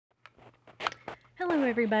Hello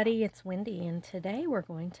everybody, it's Wendy and today we're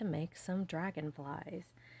going to make some dragonflies.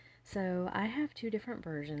 So I have two different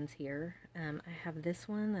versions here. I have this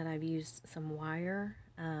one that I've used some wire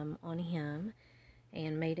on him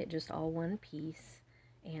and made it just all one piece.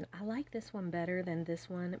 And I like this one better than this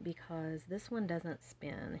one because this one doesn't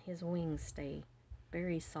spin. His wings stay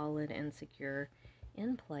very solid and secure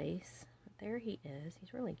in place. There he is,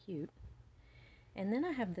 he's really cute. And then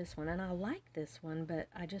I have this one, and I like this one, but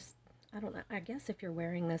I don't know. I guess if you're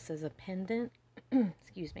wearing this as a pendant,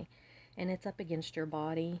 excuse me, and it's up against your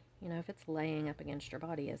body, if it's laying up against your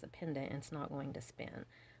body as a pendant, it's not going to spin.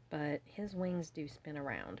 But his wings do spin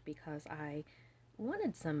around because I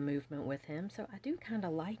wanted some movement with him, so I do kind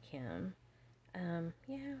of like him.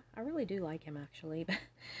 Yeah, I really do like him actually,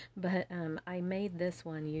 but I made this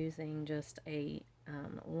one using just a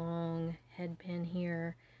long head pin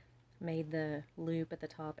here, made the loop at the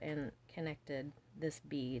top and connected this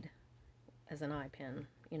bead as an eye pin,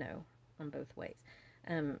 on both ways.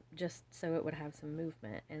 Just so it would have some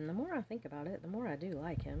movement. And the more I think about it, the more I do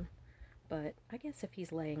like him. But I guess if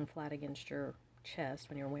he's laying flat against your chest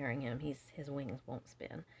when you're wearing him, his wings won't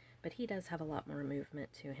spin. But he does have a lot more movement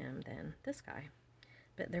to him than this guy.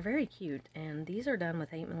 But they're very cute, and these are done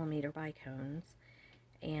with 8mm bicones.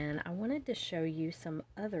 And I wanted to show you some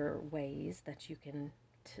other ways that you can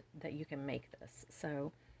make this.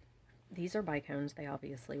 So these are bicones, they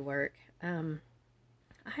obviously work.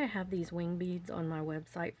 I have these wing beads on my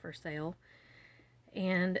website for sale,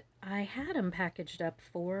 and I had them packaged up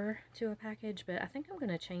 4 to a package, but I think I'm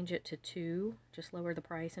going to change it to 2, just lower the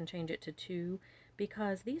price and change it to 2,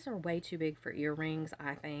 because these are way too big for earrings,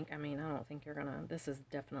 I think. I mean, I don't think you're gonna, this is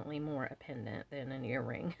definitely more a pendant than an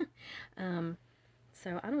earring.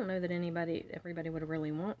 So I don't know that everybody would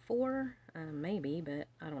really want 4, maybe, but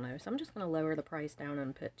I don't know. So I'm just going to lower the price down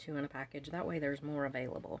and put 2 in a package. That way there's more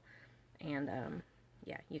available. And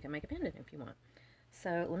yeah, you can make a pendant if you want.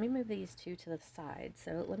 So let me move these 2 to the side.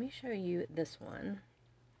 So let me show you this one.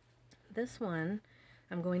 This one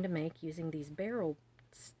I'm going to make using these barrel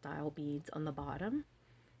style beads on the bottom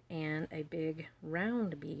and a big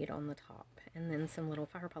round bead on the top, and then some little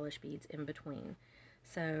fire polish beads in between.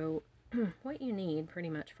 So what you need pretty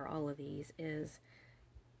much for all of these is,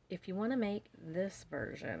 if you want to make this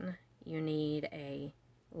version, you need a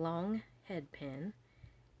long head pin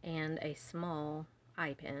and a small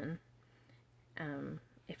eye pin.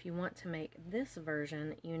 If you want to make this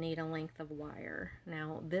version, you need a length of wire.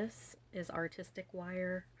 Now this is artistic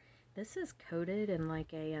wire. This is coated in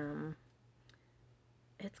like a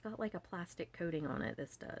it's got like a plastic coating on it,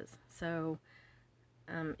 this does. So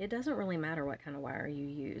it doesn't really matter what kind of wire you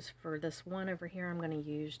use. For this one over here, I'm going to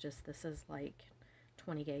use this is like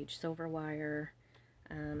 20 gauge silver wire.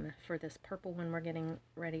 For this purple one we're getting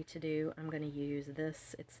ready to do, I'm going to use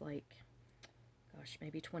this. It's like, gosh,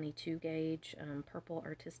 maybe 22 gauge purple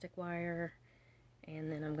artistic wire.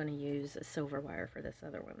 And then I'm going to use a silver wire for this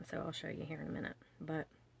other one. So I'll show you here in a minute. But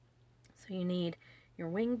so you need your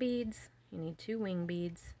wing beads. You need 2 wing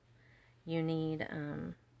beads. You need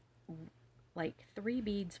like 3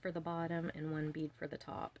 beads for the bottom and 1 bead for the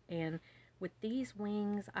top. And with these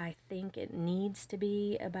wings, I think it needs to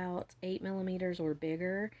be about 8mm or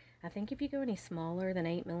bigger. I think if you go any smaller than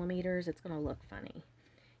 8mm, it's going to look funny.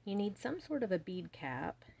 You need some sort of a bead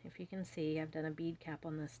cap. If you can see, I've done a bead cap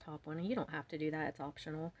on this top one. You don't have to do that, it's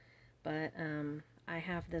optional. But I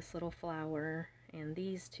have this little flower, and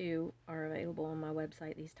these 2 are available on my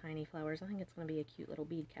website, these tiny flowers. I think it's going to be a cute little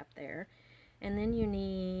bead cap there. And then you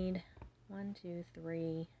need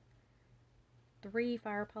 3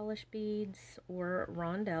 fire polish beads or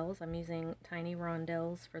rondelles. I'm using tiny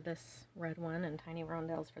rondelles for this red one and tiny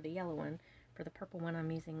rondelles for the yellow one. For the purple one,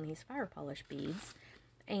 I'm using these fire polish beads.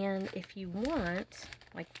 And if you want,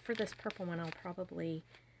 like for this purple one, I'll probably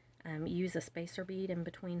use a spacer bead in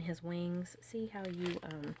between his wings. See how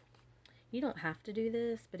you don't have to do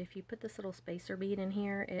this, but if you put this little spacer bead in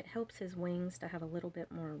here, it helps his wings to have a little bit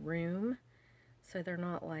more room, so they're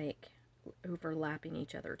not like overlapping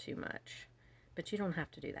each other too much. But you don't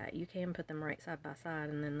have to do that. You can put them right side by side,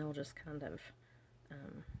 and then they'll just kind of,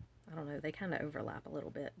 I don't know, they kind of overlap a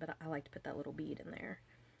little bit, but I like to put that little bead in there.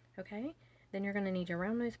 Okay, then you're going to need your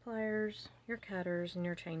round nose pliers, your cutters, and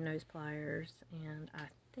your chain nose pliers, and I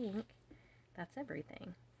think that's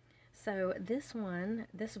everything. So this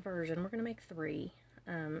version, we're going to make 3,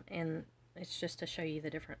 and it's just to show you the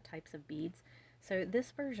different types of beads. So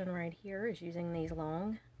this version right here is using these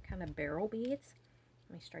long kind of barrel beads.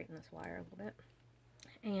 Let me straighten this wire a little bit.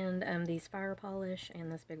 And these fire polish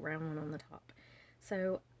and this big round one on the top.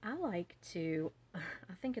 So I like to,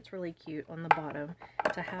 I think it's really cute on the bottom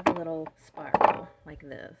to have a little spiral like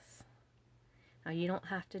this. Now you don't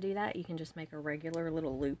have to do that. You can just make a regular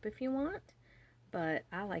little loop if you want. But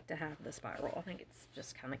I like to have the spiral. I think it's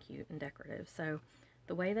just kind of cute and decorative. So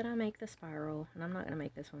the way that I make the spiral, and I'm not going to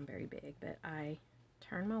make this one very big, but I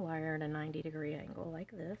turn my wire at a 90-degree angle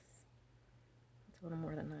like this. It's a little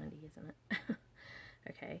more than 90, isn't it?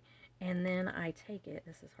 Okay, and then I take it,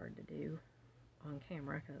 this is hard to do on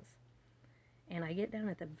camera, and I get down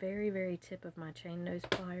at the very, very tip of my chain nose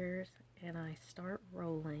pliers, and I start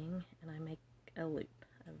rolling, and I make a loop,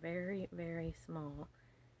 a very, very small,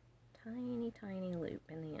 tiny, tiny loop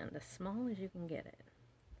in the end, as small as you can get it.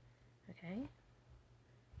 Okay,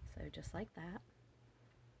 so just like that.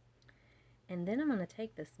 And then I'm going to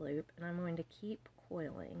take this loop, and I'm going to keep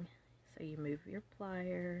coiling. So you move your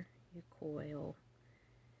plier, you coil,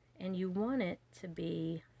 and you want it to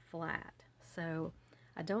be flat. So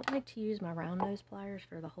I don't like to use my round nose pliers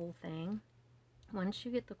for the whole thing. Once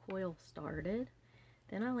you get the coil started,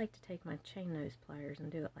 then I like to take my chain nose pliers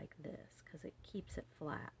and do it like this, because it keeps it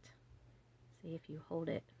flat. See, if you hold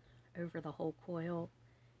it over the whole coil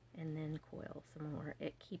and then coil some more,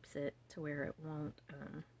 it keeps it to where it won't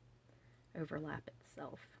overlap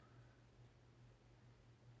itself.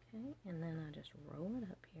 Okay, and then I just roll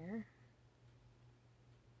it up here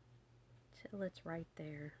till it's right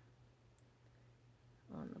there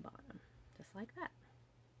on the bottom, just like that.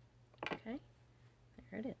 Okay,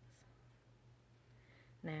 there it is.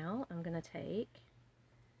 Now I'm going to take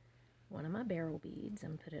one of my barrel beads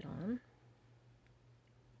and put it on.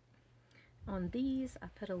 On these, I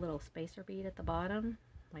put a little spacer bead at the bottom,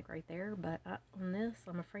 like right there, but on this,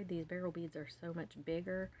 I'm afraid these barrel beads are so much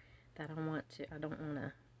bigger that I don't want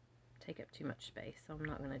to take up too much space, so I'm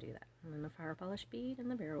not going to do that. And then the fire polish bead and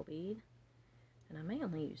the barrel bead, and I may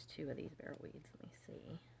only use 2 of these barrel beads. Let me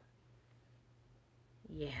see.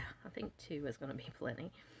 Yeah, I think 2 is going to be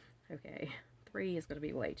plenty. Okay, 3 is going to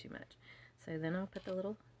be way too much. So then I'll put the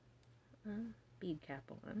little bead cap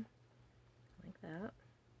on, like that.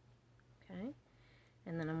 Okay,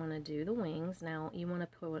 and then I'm going to do the wings. Now you want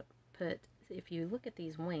to put, if you look at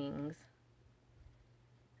these wings,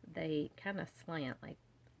 they kind of slant like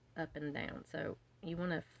up and down. So you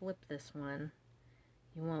want to flip this one.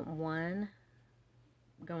 You want one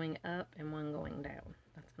going up and one going down.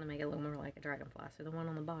 That's going to make it look more like a dragonfly. So the one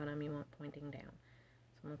on the bottom you want pointing down.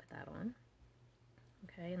 So I'm going to put that on.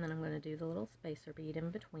 Okay, and then I'm going to do the little spacer bead in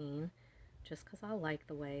between, just because I like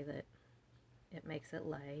the way that it makes it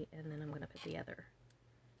lay, and then I'm going to put the other.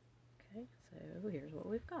 Okay, so here's what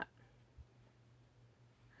we've got.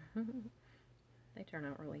 They turn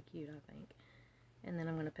out really cute, I think. And then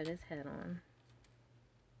I'm going to put his head on.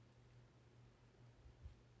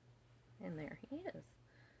 And there he is.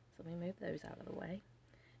 So let me move those out of the way.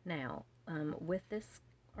 Now, with this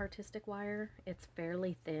artistic wire, it's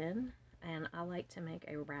fairly thin, and I like to make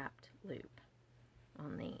a wrapped loop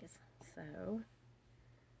on these. So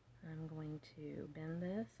I'm going to bend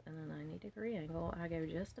this at a 90-degree angle. I go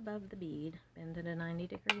just above the bead, bend it at a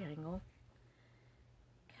 90-degree angle,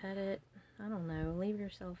 cut it, I don't know, leave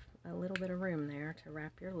yourself a little bit of room there to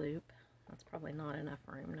wrap your loop. That's probably not enough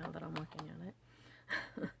room now that I'm looking at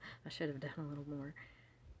it. I should have done a little more.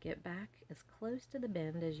 Get back as close to the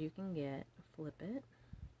bend as you can get, flip it,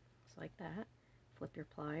 just like that. Flip your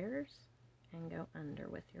pliers and go under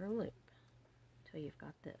with your loop until you've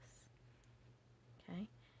got this. Okay,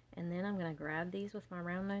 and then I'm going to grab these with my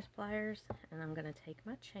round nose pliers, and I'm going to take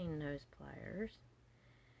my chain nose pliers,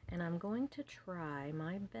 and I'm going to try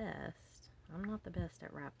my best. I'm not the best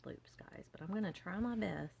at wrapped loops, guys, but I'm going to try my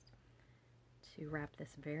best to wrap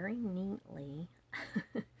this very neatly,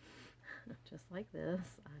 just like this.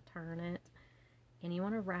 I turn it, and you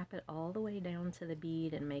want to wrap it all the way down to the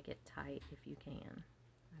bead and make it tight if you can.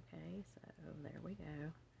 Okay, so there we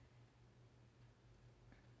go.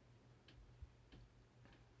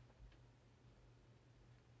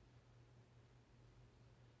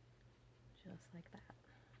 Just like that.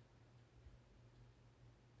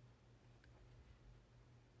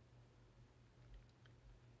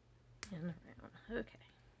 And around. Okay.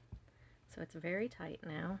 So it's very tight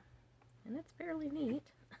now, and it's fairly neat.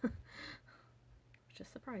 Which is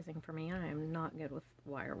surprising for me. I am not good with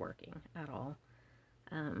wire working at all.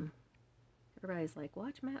 Everybody's like,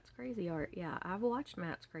 watch Matt's crazy art. Yeah, I've watched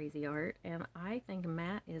Matt's crazy art, and I think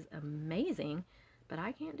Matt is amazing, but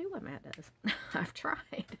I can't do what Matt does. I've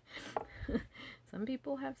tried. Some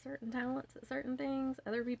people have certain talents at certain things,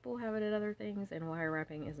 other people have it at other things, and wire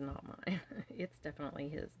wrapping is not mine. It's definitely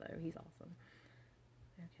his, though. He's awesome.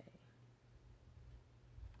 Okay.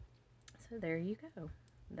 So there you go.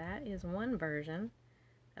 That is one version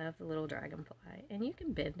of the little dragonfly. And you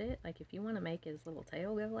can bend it, like if you want to make his little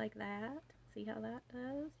tail go like that. See how that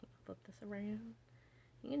does? You can flip this around.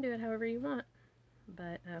 You can do it however you want,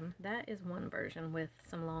 but that is one version with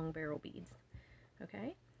some long barrel beads.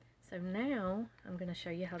 Okay, so now I'm going to show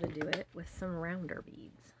you how to do it with some rounder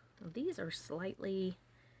beads. These are slightly,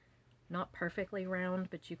 not perfectly round,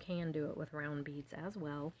 but you can do it with round beads as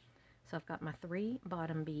well. So I've got my 3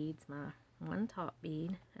 bottom beads, my 1 top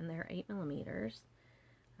bead, and they're 8mm.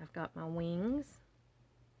 I've got my wings,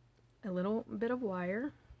 a little bit of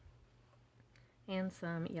wire, and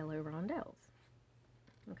some yellow rondelles.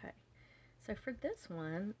 Okay, so for this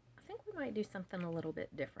one, I think we might do something a little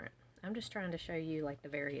bit different. I'm just trying to show you like the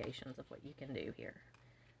variations of what you can do here.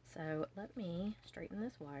 So let me straighten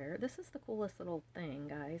this wire. This is the coolest little thing,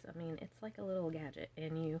 guys. I mean, it's like a little gadget,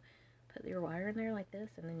 and you put your wire in there like this,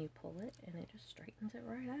 and then you pull it, and it just straightens it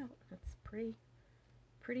right out. It's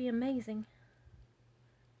pretty amazing.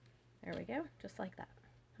 There we go, just like that.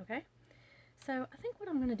 Okay, so I think what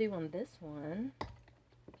I'm going to do on this one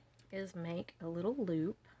is make a little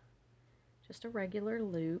loop, just a regular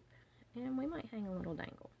loop, and we might hang a little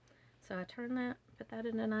dangle. So I turn that, put that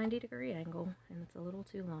in a 90-degree angle, and it's a little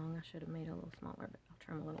too long. I should have made it a little smaller, but I'll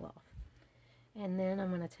trim a little off. And then I'm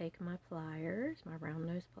going to take my pliers, my round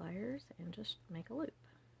nose pliers, and just make a loop.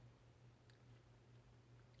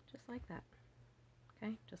 Just like that.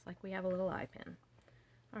 Okay, just like we have a little eye pin.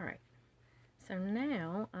 Alright, so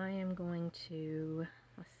now I am going to,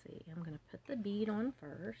 let's see, I'm going to put the bead on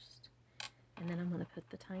first, and then I'm going to put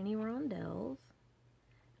the tiny rondelles.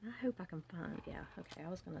 And I hope I can find, yeah, okay, I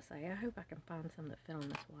was going to say, I hope I can find some that fit on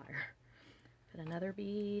this wire. Put another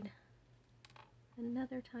bead,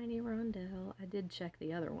 another tiny rondelle. I did check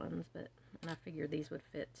the other ones, but and I figured these would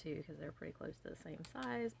fit too because they're pretty close to the same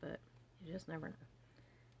size, but you just never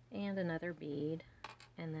know. And another bead,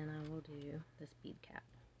 and then I will do this bead cap.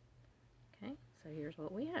 Okay, so here's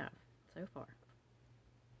what we have so far.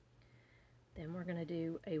 Then we're going to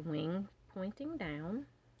do a wing pointing down.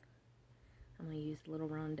 I'm going to use a little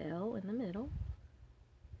rondelle in the middle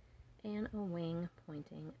and a wing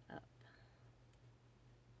pointing up.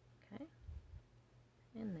 Okay,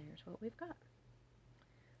 and there's what we've got.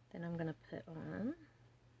 Then I'm going to put on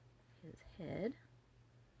his head,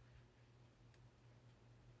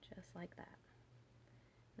 just like that.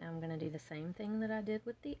 Now I'm going to do the same thing that I did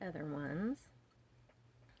with the other ones.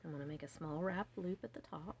 I'm going to make a small wrap loop at the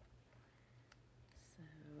top. So,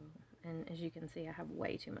 and as you can see, I have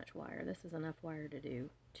way too much wire. This is enough wire to do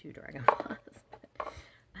 2 dragonflies. But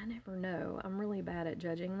I never know. I'm really bad at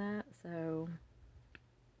judging that, so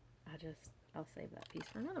I'll save that piece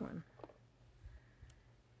for another one.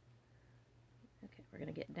 Okay, we're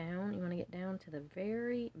going to get down. You want to get down to the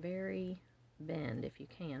very, very bend if you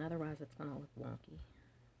can. Otherwise, it's going to look wonky.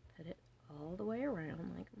 Put it all the way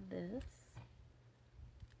around like this.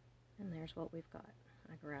 And there's what we've got.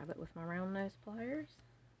 I grab it with my round nose pliers.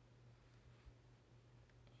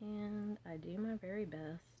 And I do my very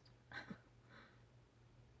best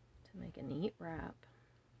to make a neat wrap.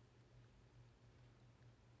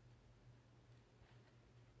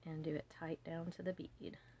 And do it tight down to the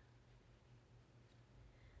bead.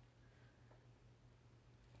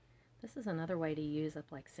 This is another way to use up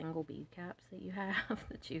like single bead caps that you have.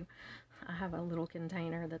 I have a little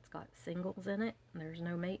container that's got singles in it. And there's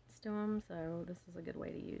no mates to them, so this is a good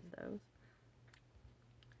way to use those.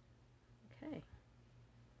 Okay,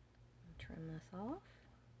 trim this off.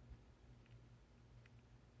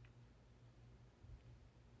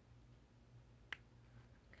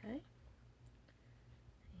 Okay,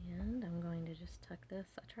 and I'm going to just tuck this.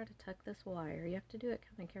 I try to tuck this wire. You have to do it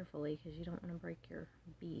kind of carefully because you don't want to break your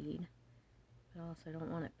bead, but also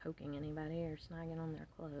don't want it poking anybody or snagging on their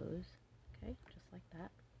clothes. Okay, just like that.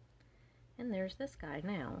 And there's this guy.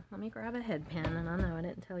 Now, let me grab a head pin, and I know I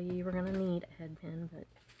didn't tell you you were going to need a head pin, but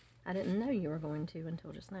I didn't know you were going to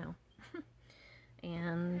until just now.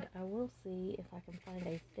 And I will see if I can find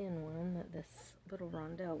a thin one that this little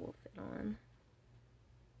rondelle will fit on.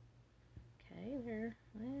 Okay, there.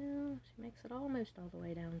 Well, she makes it almost all the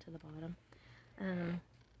way down to the bottom.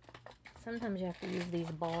 Sometimes you have to use these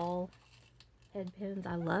ball head pins.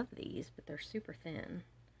 I love these, but they're super thin.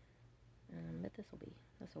 But this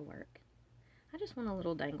will work. I just want a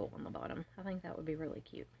little dangle on the bottom. I think that would be really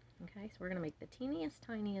cute. Okay, so we're going to make the teeniest,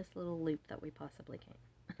 tiniest little loop that we possibly can.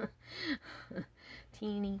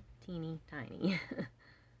 Teeny, teeny, tiny.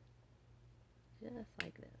 Just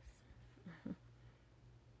like this.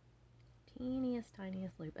 Teeniest,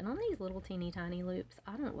 tiniest loop. And on these little teeny, tiny loops,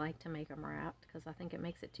 I don't like to make them wrapped because I think it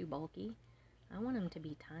makes it too bulky. I want them to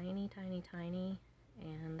be tiny, tiny, tiny.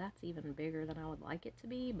 And that's even bigger than I would like it to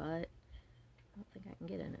be, but I don't think I can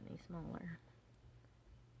get it any smaller.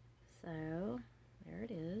 So, there it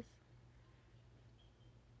is.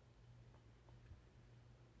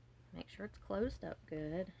 sure it's closed up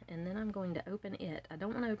good, and then I'm going to open it. I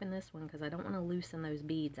don't want to open this one because I don't want to loosen those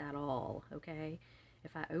beads at all, okay?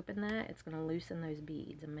 If I open that, it's going to loosen those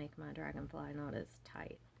beads and make my dragonfly not as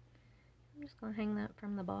tight. I'm just going to hang that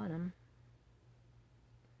from the bottom.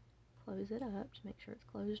 Close it up to make sure it's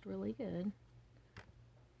closed really good.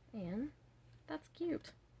 And that's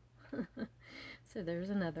cute. So there's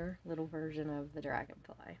another little version of the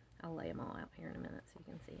dragonfly. I'll lay them all out here in a minute so you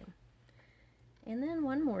can see them. And then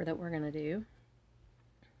one more that we're going to do.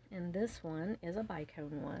 And this one is a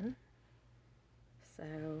bicone one.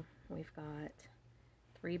 So we've got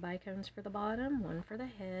 3 bicones for the bottom, 1 for the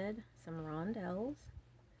head, some rondelles,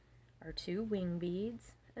 our 2 wing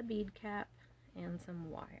beads, a bead cap, and some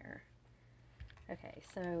wire. Okay,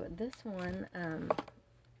 so this one,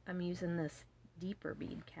 I'm using this deeper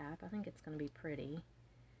bead cap. I think it's going to be pretty.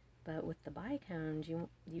 But with the bicones, you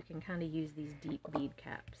can kind of use these deep bead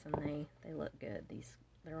caps, and they look good.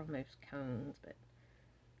 They're almost cones, but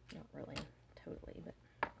not really totally, but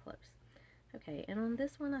close. Okay, and on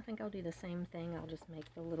this one, I think I'll do the same thing. I'll just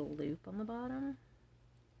make the little loop on the bottom.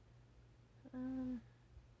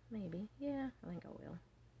 Maybe. Yeah, I think I will.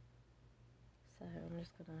 So I'm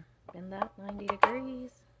just going to bend that 90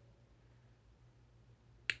 degrees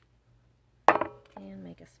and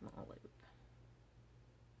make a small loop.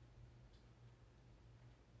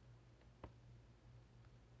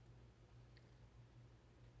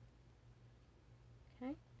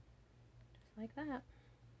 Okay, just like that.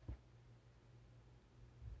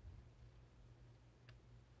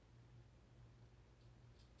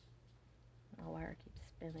 My wire keeps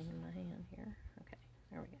spinning in my hand here. Okay,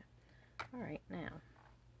 there we go. Alright, now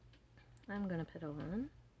I'm going to put on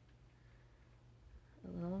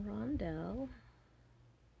a little rondelle,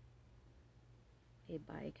 a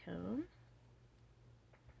bicone,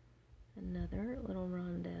 another little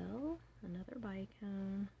rondelle, another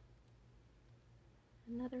bicone,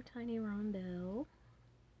 another tiny rondelle,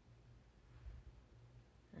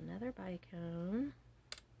 another bicone.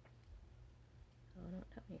 Oh, don't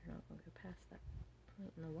tell me you're not going to go past that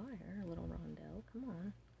point in the wire. A little rondelle, come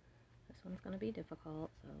on. This one's going to be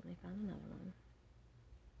difficult, so let me find another one.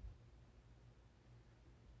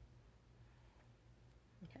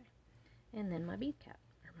 Okay, and then my bead cap,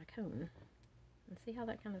 or my cone. And see how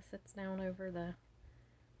that kind of sits down over the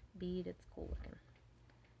bead? It's cool looking.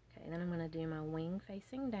 Okay, then I'm going to do my wing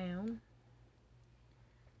facing down,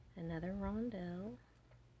 another rondelle,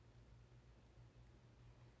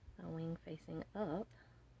 my wing facing up,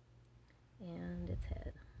 and its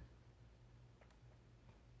head.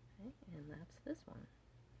 Okay, and that's this one.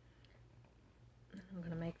 And I'm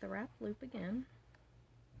going to make the wrap loop again.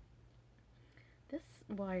 This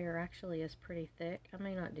wire actually is pretty thick. I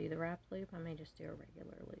may not do the wrap loop, I may just do a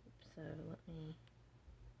regular loop. So let me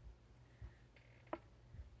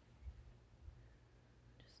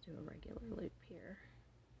just do a regular loop here.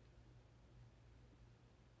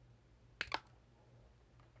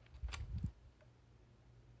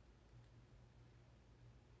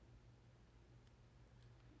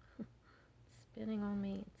 Spinning on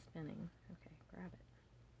me, it's spinning. Okay, grab it.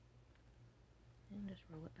 And just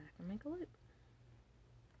roll it back and make a loop.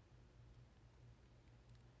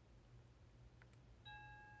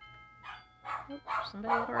 Oh,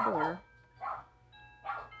 somebody at our door.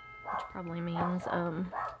 Which probably means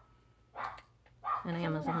an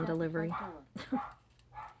Amazon delivery. Okay,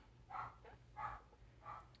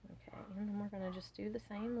 and then we're going to just do the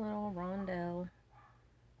same little rondelle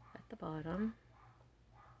at the bottom.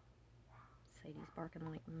 Sadie's barking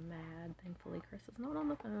like mad. Thankfully, Chris is not on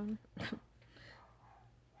the phone.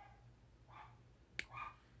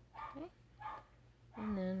 Okay,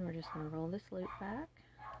 and then we're just going to roll this loop back.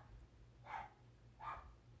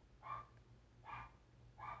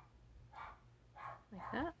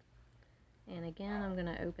 Like that. And again, I'm going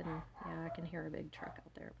to open, yeah, I can hear a big truck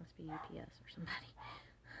out there. It must be UPS or somebody.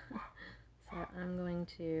 So I'm going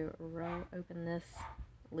to open this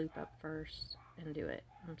loop up first and do it.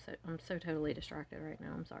 I'm so totally distracted right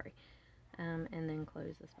now. I'm sorry. And then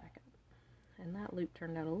close this back up. And that loop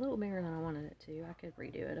turned out a little bigger than I wanted it to. I could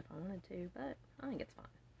redo it if I wanted to, but I think it's fine.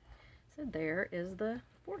 So there is the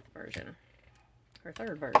 4th version, or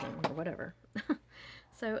 3rd version, or whatever.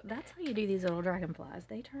 So that's how you do these little dragonflies.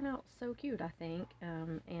 They turn out so cute, I think.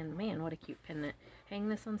 And man, what a cute pendant. Hang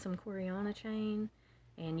this on some Coriana chain,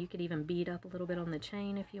 and you could even bead up a little bit on the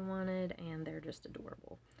chain if you wanted, and they're just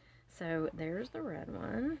adorable. So there's the red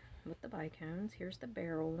one with the bicones. Here's the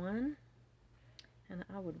barrel one. And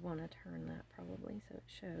I would want to turn that probably so it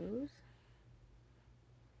shows.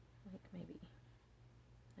 Like maybe,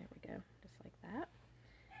 there we go, just like that.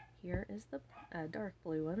 here is the dark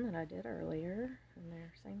blue one that I did earlier. And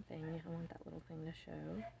there, same thing. I want that little thing to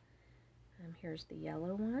show. Here's the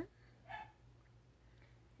yellow one.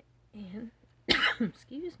 And,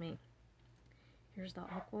 excuse me, here's the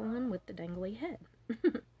aqua one with the dangly head.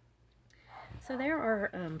 So there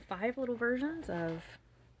are 5 little versions of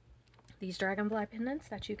these dragonfly pendants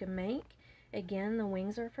that you can make. Again, the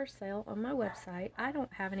wings are for sale on my website. I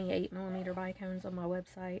don't have any 8mm bicones on my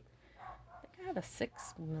website. I think I have a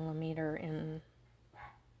 6mm in...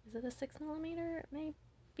 Is it a 6mm? It may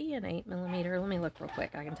be an 8mm. Let me look real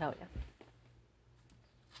quick. I can tell you.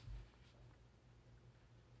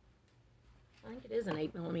 I think it is an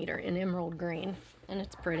 8mm in emerald green, and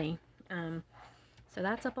it's pretty. So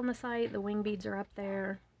that's up on the site. The wing beads are up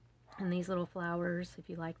there, and these little flowers, if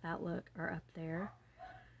you like that look, are up there.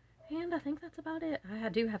 And I think that's about it. I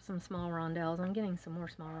do have some small rondelles. I'm getting some more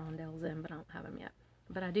small rondelles in, but I don't have them yet.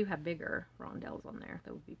 But I do have bigger rondelles on there.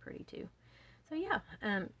 That would be pretty too. So yeah,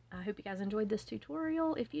 I hope you guys enjoyed this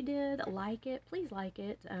tutorial. If you did, like it. Please like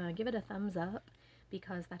it. Give it a thumbs up,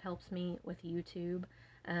 because that helps me with YouTube.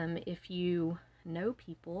 If you know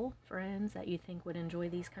people, friends that you think would enjoy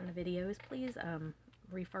these kind of videos, please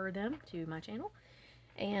refer them to my channel.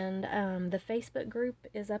 And the Facebook group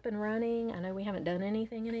is up and running. I know we haven't done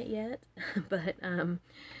anything in it yet, but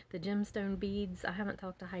the gemstone beads, I haven't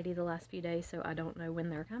talked to Heidi the last few days, so I don't know when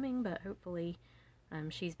they're coming, but hopefully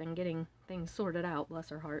she's been getting things sorted out. Bless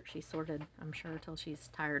her heart. She's sorted, I'm sure, till she's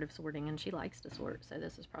tired of sorting, and she likes to sort, so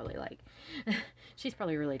this is probably like, she's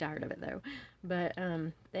probably really tired of it though. But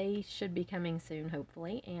they should be coming soon,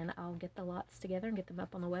 hopefully, and I'll get the lots together and get them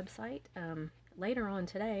up on the website. Later on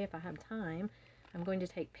today, if I have time, I'm going to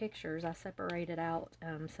take pictures. I separated out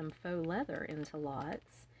some faux leather into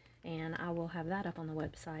lots, and I will have that up on the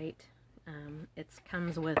website. It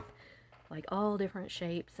comes with like all different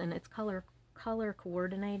shapes, and it's color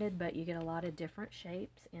coordinated, but you get a lot of different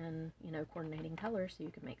shapes in, you know, coordinating colors, so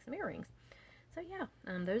you can make some earrings. So yeah,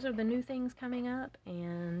 those are the new things coming up,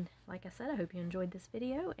 and like I said, I hope you enjoyed this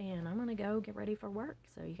video, and I'm gonna go get ready for work.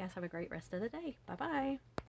 So you guys have a great rest of the day. Bye bye.